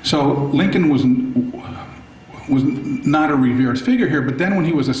 So Lincoln was not a revered figure here, but then when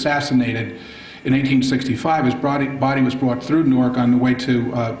he was assassinated in 1865, his body was brought through Newark on the way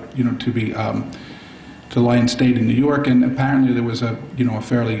to, you know, to lie in state in New York, and apparently there was a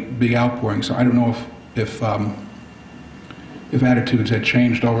fairly big outpouring. So I don't know if attitudes had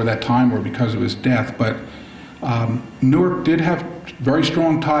changed over that time or because of his death, but Newark did have very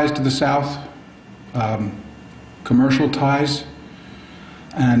strong ties to the South, commercial ties.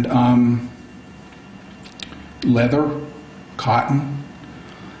 And leather, cotton,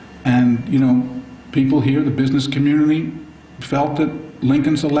 and, you know, people here, the business community, felt that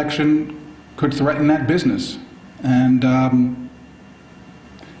Lincoln's election could threaten that business. And,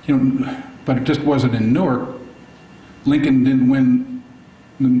 you know, but it just wasn't in Newark. Lincoln didn't win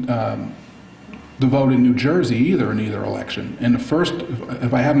the vote in New Jersey either in either election. In the first,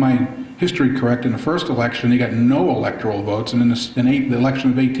 if I have my history correct, in the first election he got no electoral votes, and in the election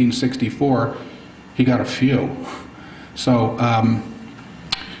of 1864 he got a few. So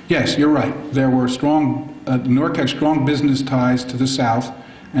yes, you're right. There were strong, Newark had strong business ties to the South,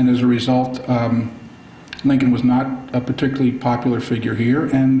 and as a result, Lincoln was not a particularly popular figure here,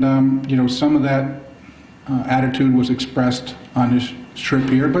 and you know, some of that attitude was expressed on his trip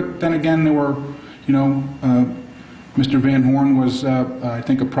here. But then again, there were, you know, Mr. Van Horn was, I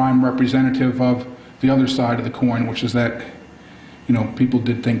think, a prime representative of the other side of the coin, which is that, you know, people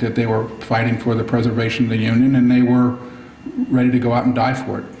did think that they were fighting for the preservation of the Union, and they were ready to go out and die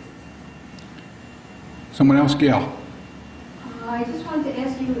for it. Someone else, Gail? I just wanted to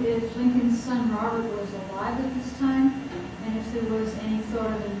ask you if Lincoln's son Robert was alive at this time, and if there was any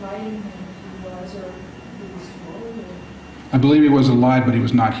thought of inviting him if he was, or if he was told, or... I believe he was alive, but he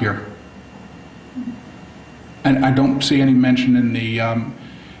was not here. And I don't see any mention in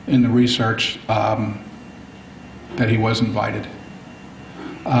the research that he was invited.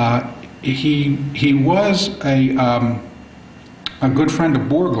 He was a good friend of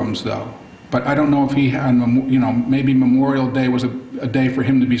Borglum's, though. But I don't know if he had, you know, maybe Memorial Day was a day for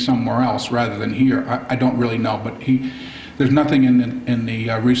him to be somewhere else rather than here. I don't really know, but there's nothing in the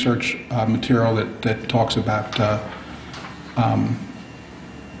research material that talks about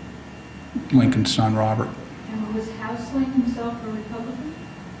Lincoln's son, Robert. And was Housling himself a Republican?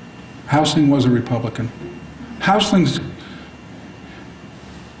 Housling was a Republican. Housling's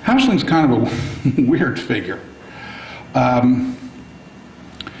kind of a weird figure.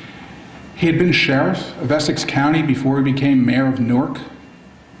 He had been sheriff of Essex County before he became mayor of Newark.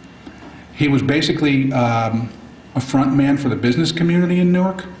 He was basically a front man for the business community in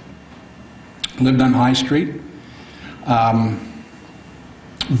Newark. Lived on High Street.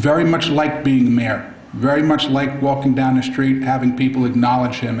 Very much liked being mayor. Very much liked walking down the street, having people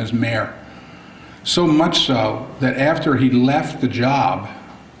acknowledge him as mayor. So much so that after he left the job,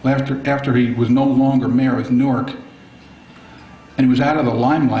 after he was no longer mayor of Newark, and he was out of the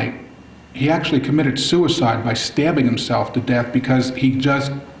limelight, he actually committed suicide by stabbing himself to death because he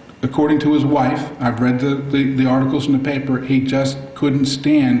just, according to his wife, I've read the articles in the paper, he just couldn't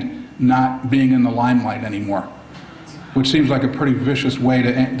stand not being in the limelight anymore. Which seems like a pretty vicious way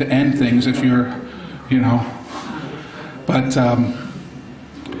to end things if you're, you know. But,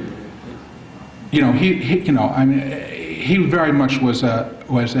 you know, you know, I mean, he very much was a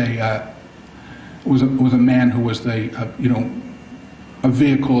man who was you know, a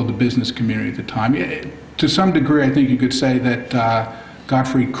vehicle of the business community at the time. To some degree, I think you could say that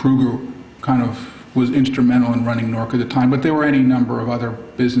Gottfried Kruger kind of was instrumental in running Newark at the time, but there were any number of other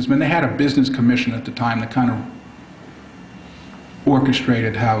businessmen. They had a business commission at the time that kind of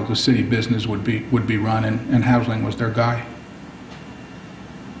orchestrated how the city business would be run, and Housling was their guy.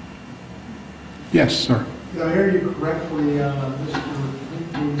 Yes, sir. Did I hear you correctly, Mr.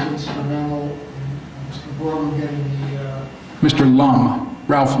 Lincoln was instrumental in Mr. Borland getting the... Mr. Lum,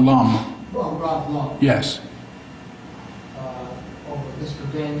 Ralph Lum. Oh, Ralph Lum. Yes. Over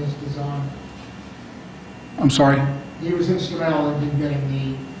Mr. Daniels' design. I'm sorry? He was instrumental in getting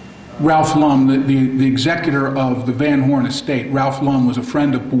the... Ralph Lum, the executor of the Van Horn estate. Ralph Lum was a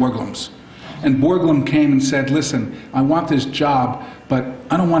friend of Borglum's. And Borglum came and said, listen, I want this job, but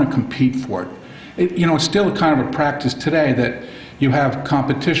I don't want to compete for it. You know, it's still kind of a practice today that you have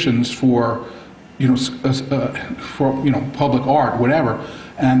competitions for, you know, public art, whatever.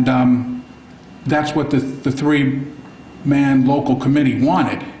 And that's what the three-man local committee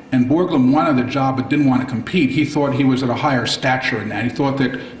wanted. And Borglum wanted the job but didn't want to compete. He thought he was at a higher stature in that. He thought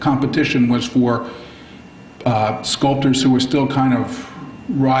that competition was for sculptors who were still kind of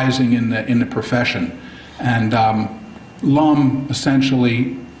rising in the profession. And Lum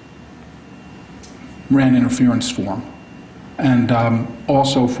essentially ran interference for him. And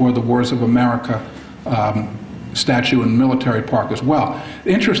also for the Wars of America statue in Military Park as well.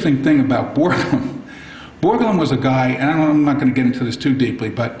 The interesting thing about Borglum was a guy, and I'm not going to get into this too deeply,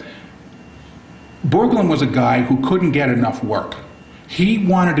 but Borglum was a guy who couldn't get enough work. He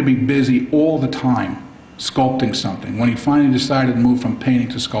wanted to be busy all the time sculpting something when he finally decided to move from painting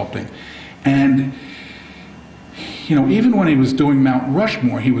to sculpting. And, you know, even when he was doing Mount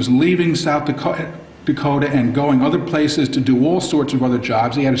Rushmore, he was leaving South Dakota Dakota and going other places to do all sorts of other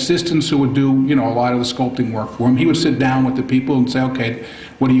jobs. He had assistants who would do, you know, a lot of the sculpting work for him. He would sit down with the people and say, okay,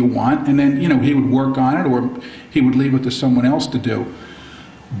 what do you want? And then, you know, he would work on it, or he would leave it to someone else to do.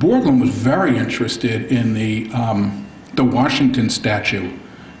 Borglum was very interested in the Washington statue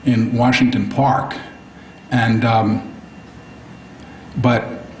in Washington Park. And, but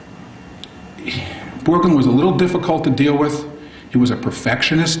Borglum was a little difficult to deal with. He was a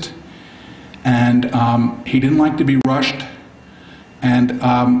perfectionist, and he didn't like to be rushed. And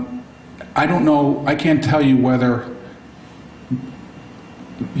I don't know, I can't tell you whether,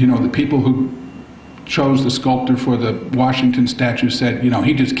 you know, the people who chose the sculptor for the Washington statue said, you know,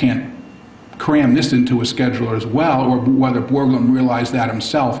 he just can't cram this into a scheduler as well, or whether Borglum realized that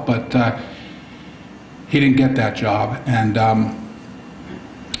himself, but he didn't get that job. And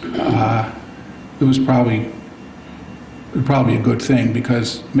it was probably a good thing,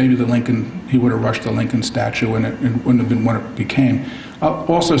 because maybe the Lincoln, he would have rushed the Lincoln statue and it wouldn't have been what it became. I'll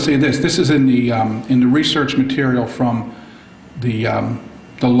also say this is in the research material from the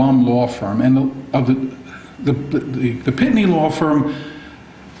Lum law firm, and the Pitney law firm,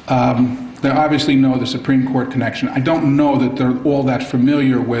 they obviously know the Supreme Court connection. I don't know that they're all that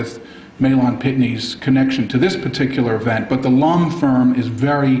familiar with Mahlon Pitney's connection to this particular event, but the Lum firm is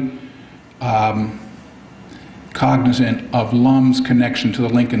very cognizant of Lum's connection to the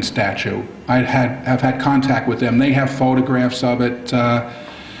Lincoln statue. I've had contact with them. They have photographs of it.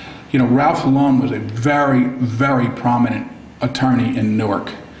 You know, Ralph Lum was a very, very prominent attorney in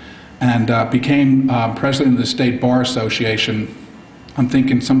Newark, and became president of the State Bar Association, I'm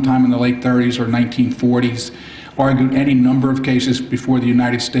thinking sometime in the late 30s or 1940s, argued any number of cases before the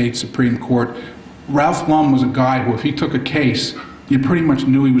United States Supreme Court. Ralph Lum was a guy who, if he took a case, you pretty much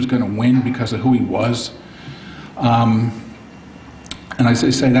knew he was going to win because of who he was. And I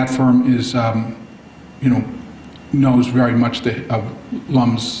say that firm is, you know, knows very much of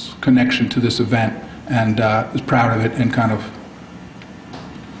Lum's connection to this event, and is proud of it, and kind of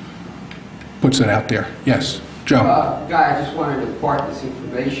puts it out there. Yes, Joe. Guy, I just wanted to impart this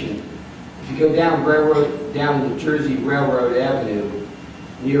information. If you go down New Jersey Railroad Avenue,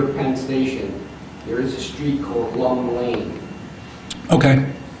 near Penn Station, there is a street called Lum Lane.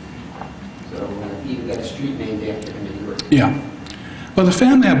 Okay. So even got a street named after him in Newark. Yeah. Well, the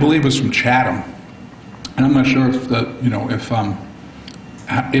family, I believe, was from Chatham, and I'm not sure if the, you know, if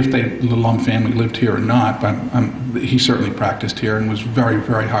the Lum family lived here or not, but he certainly practiced here and was very,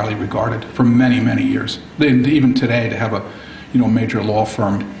 very highly regarded for many, many years. Even today, to have a, you know, major law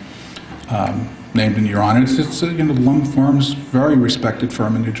firm named in your honor, it's you know, the Lum firm's very respected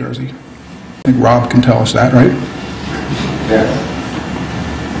firm in New Jersey. I think Rob can tell us that, right? Yes.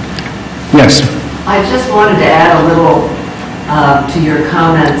 Yes. I just wanted to add a little to your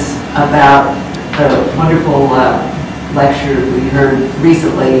comments about the wonderful lecture we heard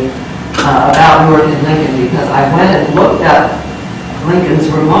recently about Newark and Lincoln, because I went and looked up Lincoln's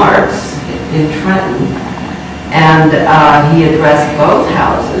remarks in Trenton, and he addressed both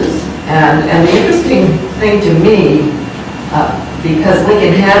houses. And the interesting thing to me, because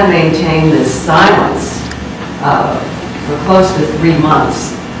Lincoln had maintained this silence for close to 3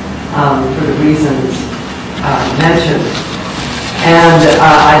 months for the reasons mentioned, and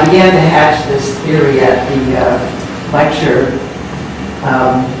I began to hatch this theory at the lecture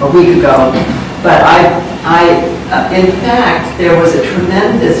a week ago, but in fact, there was a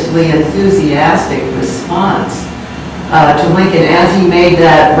tremendously enthusiastic response to Lincoln as he made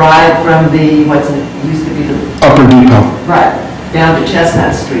that ride from the, what's it used to be the Upper Depot. Right, down to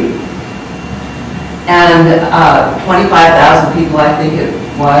Chestnut Street. And 25,000 people, I think it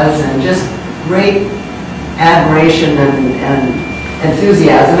was, and just great admiration and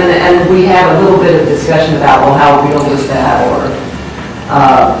enthusiasm. And we had a little bit of discussion about, well, how real was that, or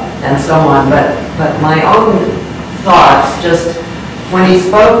and so on. But my own thoughts, just when he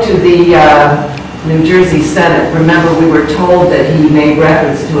spoke to the New Jersey Senate, remember we were told that he made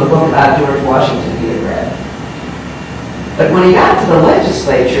reference to a book about George Washington he had read. But when he got to the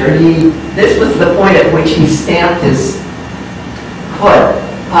legislature, this was the point at which he stamped his foot,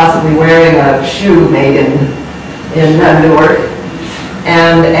 possibly wearing a shoe made in Newark,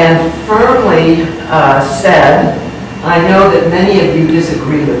 and firmly said, I know that many of you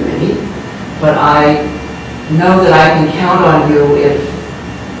disagree with me, but I know that I can count on you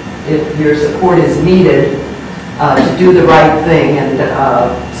if your support is needed to do the right thing, and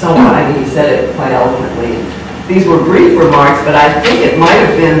so on. I mean, he said it quite eloquently. These were brief remarks, but I think it might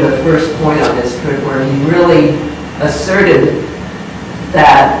have been the first point on this trip where he really asserted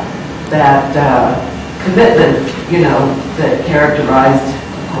that commitment, you know, that characterized,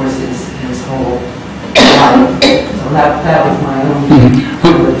 of course, his whole So that was my own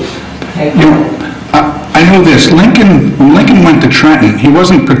take You on know, it. I know this, when Lincoln went to Trenton, he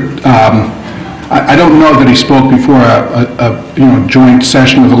wasn't, I don't know that he spoke before a joint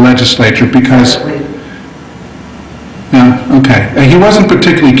session of the legislature because, yeah, okay. He wasn't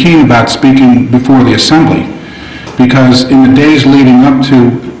particularly keen about speaking before the assembly because in the days leading up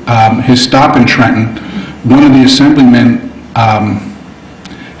to his stop in Trenton, one of the assemblymen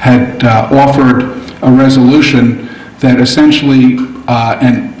had offered a resolution that essentially,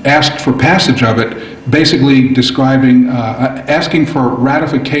 and asked for passage of it, basically describing, asking for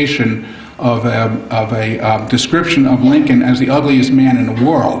ratification of a description of Lincoln as the ugliest man in the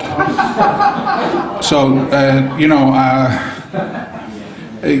world. So,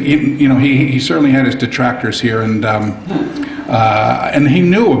 he certainly had his detractors here, and he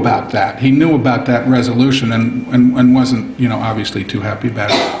knew about that. He knew about that resolution and wasn't, obviously too happy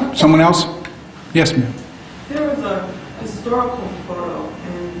about it. Someone else? Yes, ma'am. There was a historical photo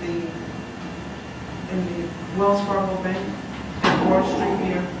in the Wells Fargo Bank at Wall Street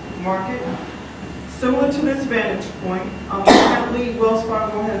near Market. Similar to this vantage point, apparently Wells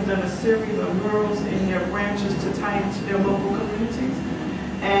Fargo has done a series of murals in their branches to tie into their local communities.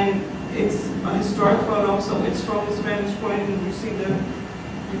 And it's a historic photo, so it's from this vantage point, and you see the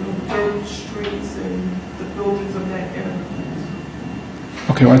dirt streets and the buildings of that area.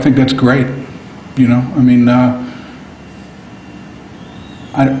 Okay, well, I think that's great. The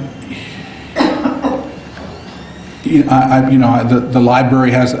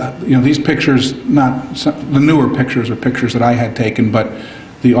library has, these pictures, not the newer pictures are pictures that I had taken, but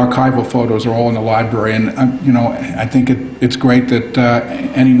the archival photos are all in the library, and I think it's great that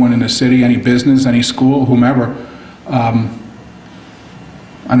anyone in the city, any business, any school, whomever, I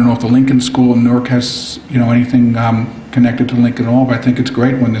don't know if the Lincoln School in Newark has anything connected to Lincoln at all, but I think it's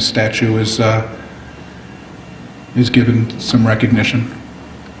great when this statue is given some recognition.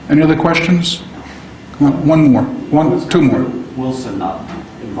 Any other questions? One more. Two more. Wilson not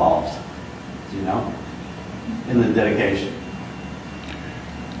involved, in the dedication?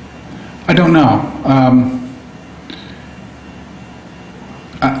 I don't know.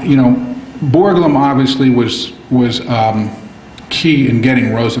 Borglum obviously was key in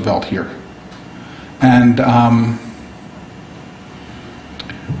getting Roosevelt here, and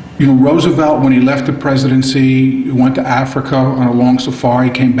Roosevelt, when he left the presidency, went to Africa on a long safari,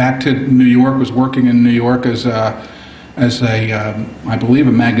 came back to New York, was working in New York as a I believe,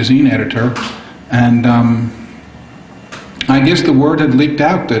 a magazine editor, and I guess the word had leaked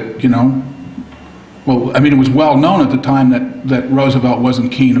out that, well, I mean, it was well known at the time that Roosevelt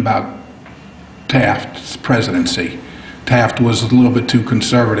wasn't keen about Taft's presidency. Taft was a little bit too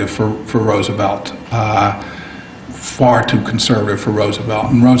conservative for Roosevelt. Far too conservative for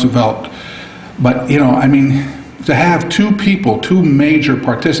Roosevelt. And Roosevelt, but I mean, to have two major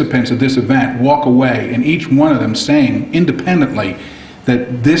participants at this event walk away, and each one of them saying independently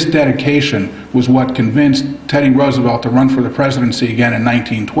that this dedication was what convinced Teddy Roosevelt to run for the presidency again in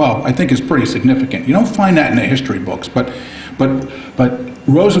 1912, I think is pretty significant. You don't find that in the history books, but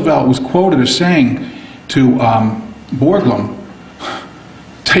Roosevelt was quoted as saying to Borglum,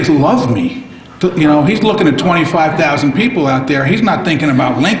 "They love me." He's looking at 25,000 people out there. He's not thinking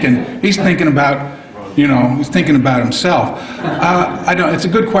about Lincoln. He's thinking about, he's thinking about himself. It's a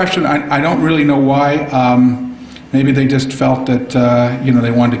good question. I don't really know why. Maybe they just felt that,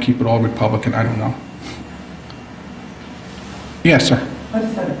 they wanted to keep it all Republican. I don't know. Yes, sir. I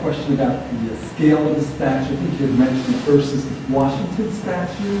just had a question about the scale of the statue. I think you had mentioned versus the Washington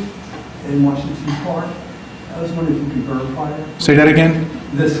statue in Washington Park. I was wondering if you could verify that. Say that again?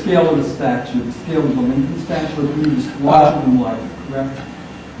 The scale of the statue, the scale of the Lincoln statue, or just Washington life, correct?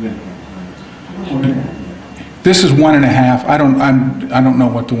 Yeah. This is 1.5. I don't know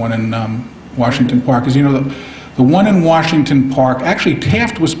what the one in Washington Park is. The one in Washington Park, actually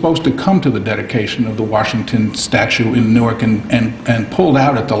Taft was supposed to come to the dedication of the Washington statue in Newark and pulled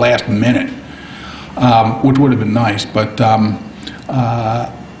out at the last minute, which would have been nice. But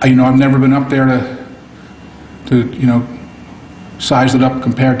I've never been up there to size it up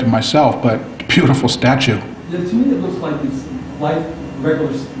compared to myself, but beautiful statue. Yeah, to me it looks like it's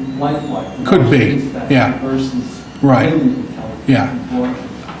regular lifelike. Could be, yeah. Versus right. Yeah.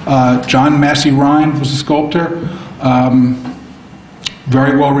 John Massey Rhine was a sculptor,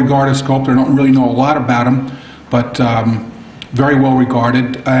 very well regarded sculptor. I don't really know a lot about him, but very well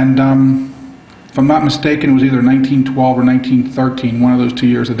regarded. And if I'm not mistaken, it was either 1912 or 1913, one of those 2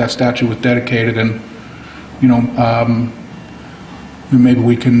 years that statue was dedicated. And maybe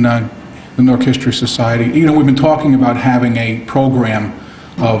we can, the Newark History Society, we've been talking about having a program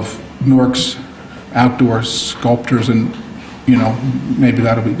of Newark's outdoor sculptures, and, you know, maybe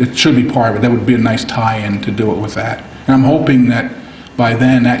it should be part of it. That would be a nice tie-in to do it with that. And I'm hoping that by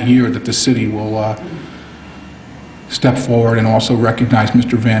then, that year, that the city will step forward and also recognize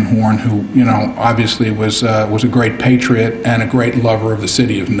Mr. Van Horn, who, you know, obviously was a great patriot and a great lover of the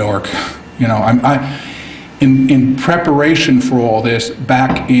city of Newark. You know, in preparation for all this,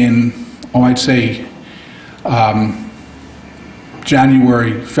 back in, I'd say,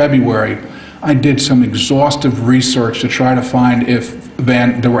 January, February, I did some exhaustive research to try to find if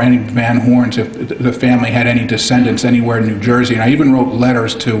there were any Van Horns, if the family had any descendants anywhere in New Jersey. And I even wrote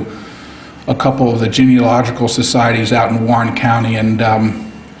letters to a couple of the genealogical societies out in Warren County, and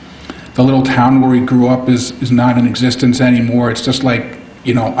the little town where he grew up is not in existence anymore. It's just like,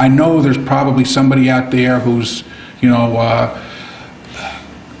 you know, I know there's probably somebody out there who's, you know,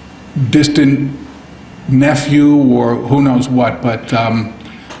 distant nephew or who knows what, but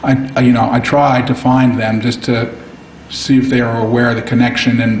I tried to find them just to see if they are aware of the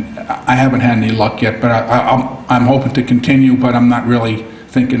connection, and I haven't had any luck yet, but I'm hoping to continue, but I'm not really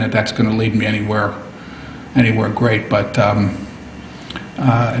thinking that that's going to lead me anywhere great, but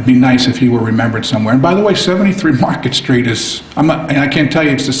it'd be nice if he were remembered somewhere. And by the way, 73 Market Street is, and I can't tell you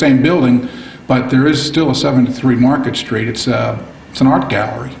it's the same building, but there is still a 73 Market Street. It's an art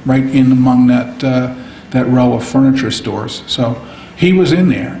gallery right in among that row of furniture stores. So he was in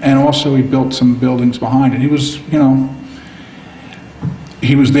there, and also he built some buildings behind it. He was, you know,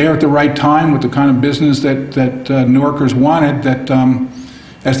 he was there at the right time with the kind of business that Newarkers wanted, that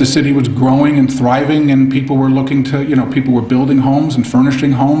as the city was growing and thriving and people were looking to, you know, people were building homes and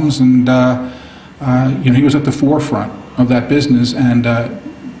furnishing homes, and you know, he was at the forefront of that business, and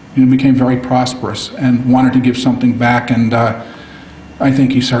you know, became very prosperous and wanted to give something back, and I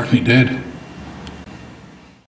think he certainly did.